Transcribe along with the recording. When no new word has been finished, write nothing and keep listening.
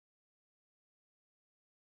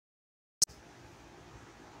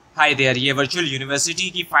Hi there, ये virtual university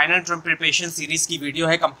की final term preparation series की वीडियो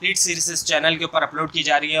है। कंप्लीट सीरीज इस चैनल के ऊपर अपलोड की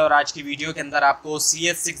जा रही है और आज की वीडियो के अंदर आपको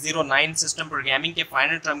CS609 सिस्टम प्रोग्रामिंग के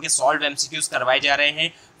फाइनल टर्म के सॉल्व MCQs करवाए जा रहे हैं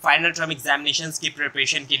फाइनल टर्म एग्जामिनेशंस की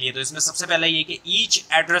प्रिपरेशन के लिए। तो इसमें सबसे पहला ये कि ईच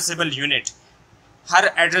एड्रेसेबल यूनिट,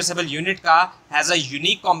 हर एड्रेसेबल यूनिट का हैज़ अ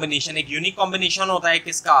यूनिक कॉम्बिनेशन। एक यूनिक कॉम्बिनेशन होता है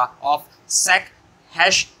किसका? Of sec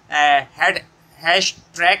hash head hash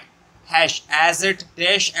track hash as it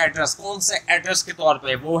dash address. कौन से एड्रेस के तौर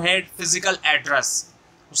पे? वो है फिजिकल एड्रेस।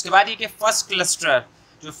 उसके बाद ये कि फर्स्ट क्लस्टर,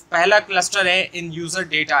 जो पहला क्लस्टर है इन user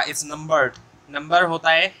data is numbered. Number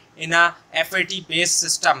होता है इन अ FAT बेस्ड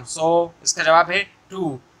सिस्टम, सो इसका जवाब है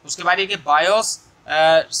 2। उसके बाद ये कि बायोस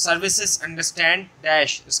सर्विसेज अंडरस्टैंड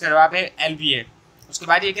डैश, इसका जवाब है LBA। उसके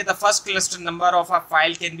बाद ये कि the first cluster number of a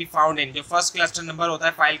file can be found in, जो फर्स्ट क्लस्टर नंबर होता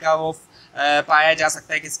है फाइल का वो पाया जा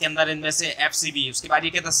सकता है किसके अंदर? इनमें से FCB। उसके बाद ये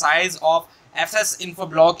कि the size of FS info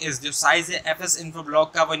block is, जो साइज है FS info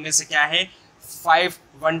block का वो इनमें से क्या है?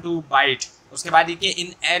 512 बाइट। उसके बाद ये कि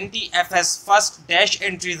इन NTFS first dash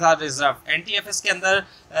entries are reserve. NTFS के अंदर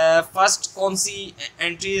फर्स्ट कौन सी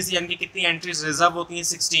एंट्रीज, यानी कि कितनी एंट्रीज रिजर्व होती हैं?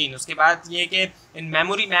 16। उसके बाद ये कि in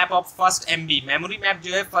memory map of first MB, memory map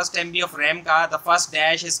जो है फर्स्ट MB ऑफ रैम का, the first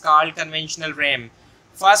dash is called conventional RAM.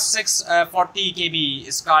 First 640 KB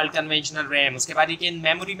is called conventional RAM. उसके बाद ये कि in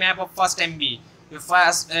memory map of first MB, जो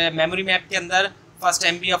first memory map के अंदर फर्स्ट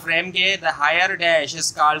MB ऑफ रैम के, the higher dash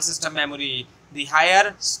is called system memory. The higher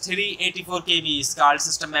 384 KB is called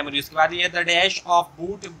system memory. उसके बाद ये the dash of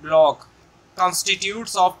boot block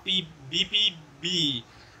constitutes of BPB,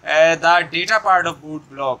 the data part of boot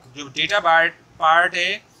block, जो data part है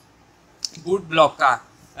boot block का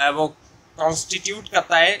वो constitute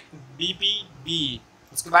करता है BPB।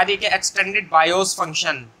 उसके बाद ये कि extended BIOS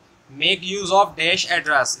function make use of dash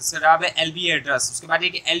address, इसका जवाब है LBA एड्रेस। उसके बाद ये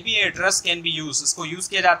कि LBA address can be use, इसको यूज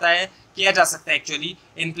किया जा सकता है actually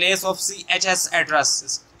in place of CHS address.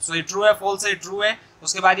 सो ये ट्रू है, फॉल्स है? ट्रू है।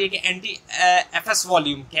 उसके बाद ये कि NTFS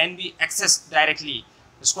volume can be access directly,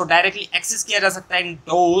 इसको डायरेक्टली एक्सेस किया जा सकता है इन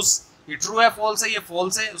डोज। ये ट्रू है, फॉल्स है? ये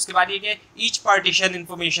फॉल्स है। उसके बाद ये कि each partition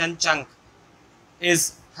information chunk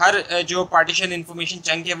is, हर जो पार्टीशन इंफॉर्मेशन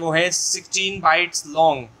चंक है वो है 16 bytes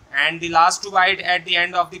long, and the last 2 byte at the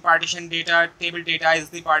end of the partition data table data is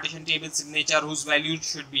the partition table signature whose value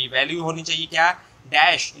should be, value होनी चाहिए क्या?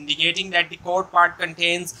 dash, indicating that the code part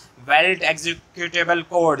contains valid executable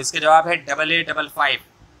code, इसका जवाब है 8855।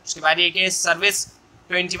 उसके बाद ये कि service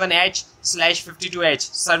 21H/52H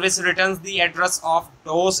service returns the address of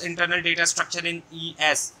DOS internal data structure in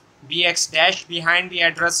ES BX dash behind the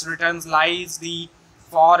address returns lies the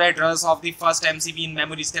for address of the first MCB in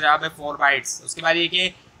memory, इसका जवाब है 4 bytes। उसके बाद ये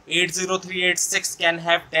कि 80386 can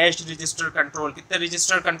have dash register control, कितने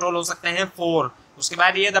register control हो सकते हैं? 4। उसके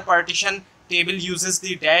बाद ये the partition table uses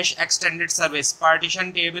the dash extended service,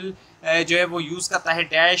 partition table जो है वो यूज करता है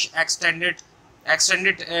डैश एक्सटेंडेड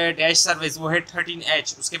डैश सर्विस, वो है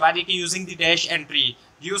 13H। उसके बाद ये कि using the dash entry,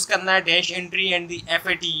 use करना है dash entry and the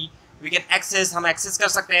FAT we can access, हम एक्सेस कर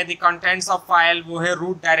सकते हैं द कंटेंट्स ऑफ फाइल, वो है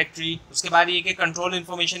रूट डायरेक्टरी। उसके बाद ये कि control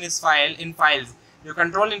information is file in files, जो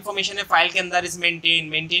कंट्रोल इन्फॉर्मेशन है फाइल के अंदर इज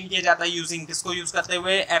मेंटेन किया जाता है यूजिंग, किसको यूज करते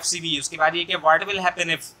हुए? FCB। उसके बाद ये कि व्हाट विल हैपन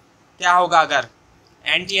इफ, क्या होगा अगर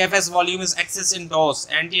NTFS volume is access in DOS,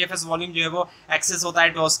 NTFS volume जो है वो एक्सेस होता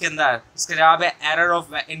है DOS के अंदर, इसका जवाब है एरर ऑफ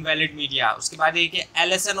इनवैलिड मीडिया। उसके बाद ये कि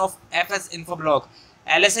LSN of FS info block,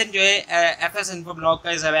 LSN जो है FS info block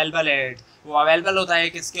का इज अवेलेबल है, वो अवेलेबल होता है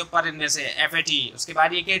किसके ऊपर? इनमें से FAT। उसके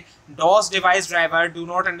बाद ये कि DOS device driver do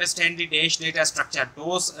not understand the dash data structure,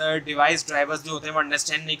 DOS device drivers जो होते हैं वो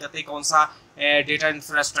अंडरस्टैंड नहीं करते कौन सा डेटा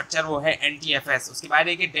इंफ्रास्ट्रक्चर, वो है NTFS। उसके बाद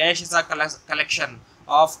ये कि dash is a collection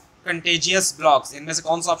of contagious blocks, इनमें से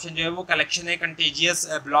कौन सा ऑप्शन जो है वो कलेक्शन है कंटेजियस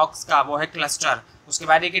ब्लॉक्स का, वो है क्लस्टर। उसके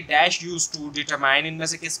बाद ये कि डैश यूज टू डिटरमाइन, इनमें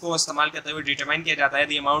से किसको इस्तेमाल करते हुए डिटरमाइन किया जाता है?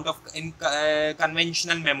 The amount of in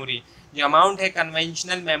conventional memory, जो अमाउंट है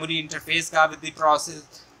कन्वेंशनल मेमोरी इंटरफेस का with the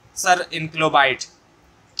processor in kilobyte,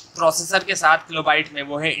 processor के साथ किलोबाइट में,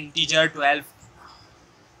 वो है इंटीजर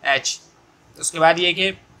 12H। उसके बाद ये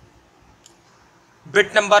कि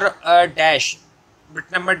bit number dash,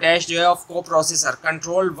 bit number dash जो है ऑफ को प्रोसेसर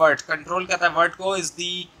कंट्रोल वर्ड, कंट्रोल करता है वर्ड को, is the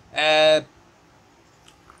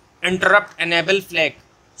interrupt enable flag,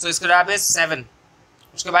 सो इसका जवाब है 7।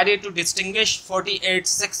 उसके बाद ये to distinguish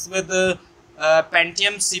 48/6 with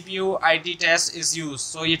Pentium CPU ID test is used,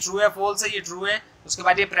 so ये ट्रू है, फॉल्स है? ये ट्रू है। उसके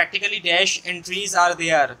बाद ये practically dash entries are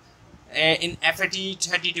there in FAT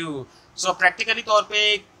 32, so practically तौर पे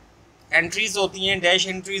एंट्रीज होती हैं, डैश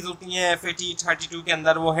एंट्रीज होती हैं FAT 32 के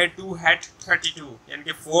अंदर, वो है 2H32, यानी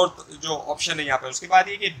कि फोर्थ जो ऑप्शन है यहाँ पे। उसके बाद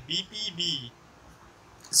ये कि BPB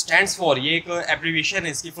स्टैंड्स फॉर, ये एक एब्रीविएशन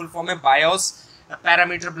है, इसकी फुल फॉर्म है बायोस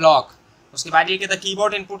पैरामीटर ब्लॉक। उसके बाद ये कहता है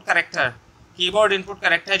keyboard input character. Keyboard input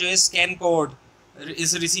character जो है scan code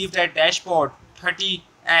is received eight dashboard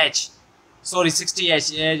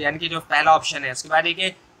 60H यानी कि जो पहला ऑप्शन है। उसके बाद ये कि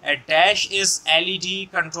dash is LED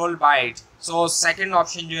control bite, so second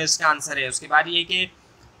option जो है इसका आंसर है। उसके बाद ये कि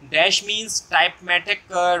dash means टाइपमेटिक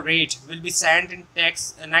rate will be sent in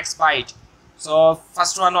text next bite, so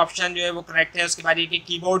first one option जो है वो करेक्ट है। उसके बाद ये कि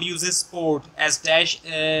keyboard uses port as dash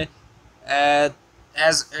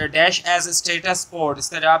as status port,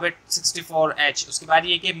 इसका जवाब है 64H। उसके बाद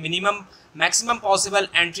ये कि minimum maximum possible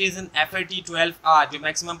entries in FAT12 are, जो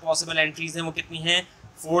मैक्सिमम पॉसिबल एंट्रीज हैं वो कितनी हैं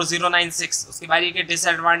 4096। उसके बाद ये कि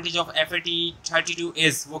डिसएडवांटेज ऑफ FAT32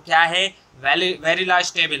 इज, वो क्या है वेरी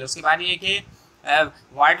लार्ज टेबल। उसके बाद ये कि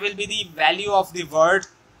what will be the value of the word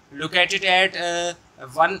located at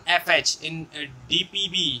 1FH in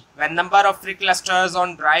DPB when number of free clusters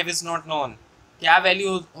on drive is not known, क्या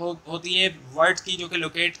वैल्यू होती है वर्ड की जो कि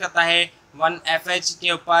लोकेट करता है 1FH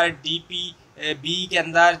के ऊपर DPB के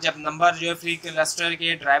अंदर, जब नंबर जो है फ्री क्लस्टर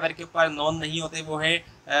के ड्राइवर के ऊपर नॉन नहीं होते, वो है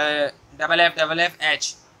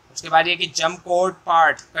FFFH। उसके बाद ये कि jump code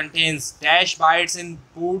part contains dash bytes इन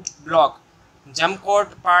boot block, jump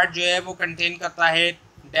code part जो है वो कंटेन करता है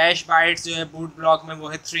डैश बाइट्स जो है बूट ब्लॉक में वो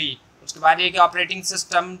है 3। उसके बाद ये कि operating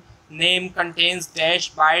system name contains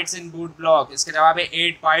dash bytes इन बूट ब्लॉक, इसका जवाब है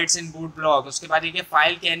 8 बाइट्स इन बूट ब्लॉक। उसके बाद ये कि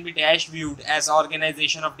file can be dash viewed as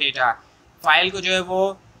organisation of data, file को जो है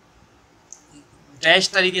वो डैश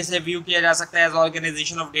तरीके से व्यू किया जा सकता है एज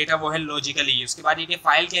ऑर्गेनाइजेशन ऑफ डेटा, वो है लॉजिकली। उसके बाद ये कि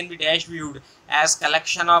file can be dash viewed as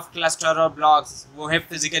collection of cluster और ब्लॉक्स, वो है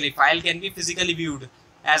physically, file can be physically viewed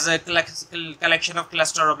as a collection of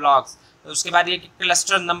cluster और ब्लॉक्स। उसके बाद ये कि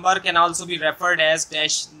cluster number can also be referred as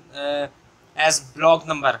dash H block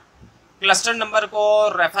number, cluster number को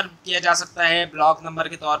refer किया जा सकता है ब्लॉक नंबर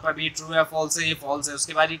के तौर पर भी, ट्रू है फॉल्स है, ये फॉल्स है।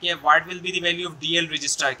 उसके बाद ये कि what will be the value of DL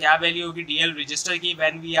register, क्या वैल्यू होगी DL रजिस्टर की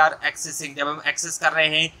व्हेन वी आर एक्सेसिंग, जब हम एक्सेस कर रहे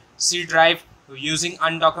हैं C drive using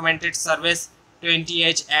undocumented service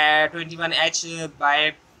 21H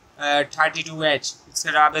bye 32H,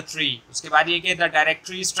 इसका जवाब है 3। उसके बाद ये कि the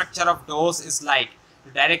directory structure of dose is like,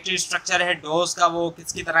 directory structure है डोस का वो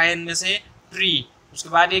किसकी तरह है इनमें से ट्री। उसके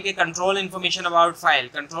बाद ये कि control information about file,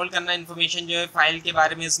 control करना इन्फॉर्मेशन जो है फाइल के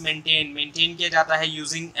बारे में मेंटेन किया जाता है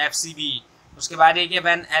यूजिंग FCB। उसके बाद ये कि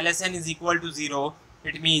when LSN is equal to 0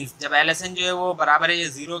 it means, जब LSN जो है वो बराबर है ये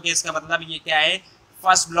 0 के, इसका मतलब ये क्या है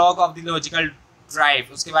first block of the logical drive.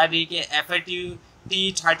 उसके बाद ये कि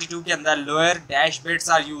FAT32 के अंदर lower dash bits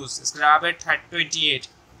are use, इसका जवाब है 28।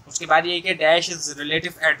 उसके बाद ये कि dash is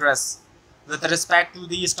relative address with respect to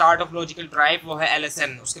the start of logical drive, वो है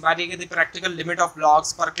LSN। उसके बाद ये कि प्रैक्टिकल लिमिट ऑफ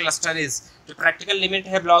ब्लॉक्स पर क्लस्टर इज, जो प्रैक्टिकल लिमिट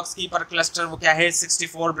है ब्लॉक्स की पर क्लस्टर वो क्या है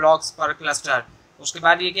 64 ब्लॉक्स पर क्लस्टर। उसके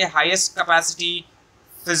बाद ये कि highest capacity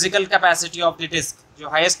physical capacity of the disc, जो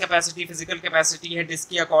हाईएस्ट कैपेसिटी फिजिकल कैपेसिटी है डिस्क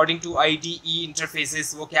की अकॉर्डिंग टू IDE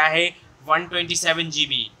इंटरफेसेस, वो क्या है 127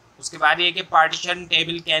 GB। उसके बाद ये कि partition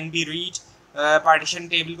table can be read, partition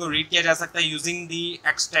table को रीड किया जा सकता है using the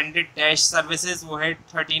extended dash services, वो है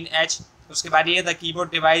 13H। उसके बाद ये the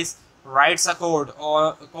keyboard device rights a code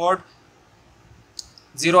और code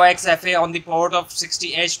 0xFA on the port of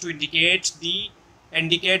 60H to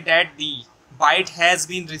indicate that the byte has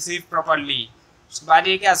been received properly। उसके बाद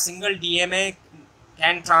ये क्या single DMA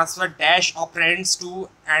can transfer dash operands to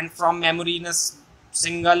and from memory in a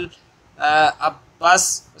single bus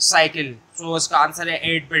cycle, so इसका answer है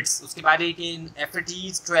 8 bits. उसके बाद ये कि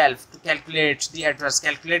FAT12 to calculate the address,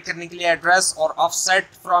 calculate करने के लिए एड्रेस और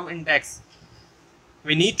offset from index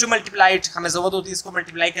we need to multiply it, हमें ज़रूरत होती है इसको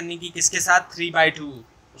मल्टीप्लाई करने की किसके साथ 3/2।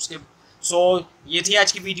 उसके ये थी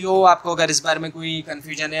आज की वीडियो। आपको अगर इस बारे में कोई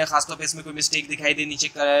कन्फ्यूजन है, खासतौर पे इसमें कोई मिस्टेक दिखाई दे,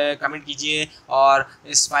 नीचे कमेंट कीजिए और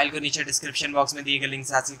इस फाइल को नीचे डिस्क्रिप्शन बॉक्स में दिए गए लिंक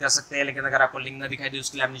से हासिल कर सकते हैं। लेकिन अगर आपको लिंक ना दिखाई दे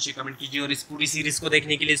उसके लिए आप नीचे कमेंट कीजिए और इस पूरी सीरीज़ को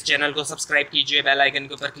देखने के लिए इस चैनल को सब्सक्राइब कीजिए, बेल आइकन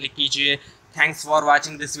के ऊपर क्लिक कीजिए। Thanks for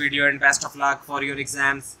watching this video and best of luck for your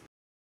exams.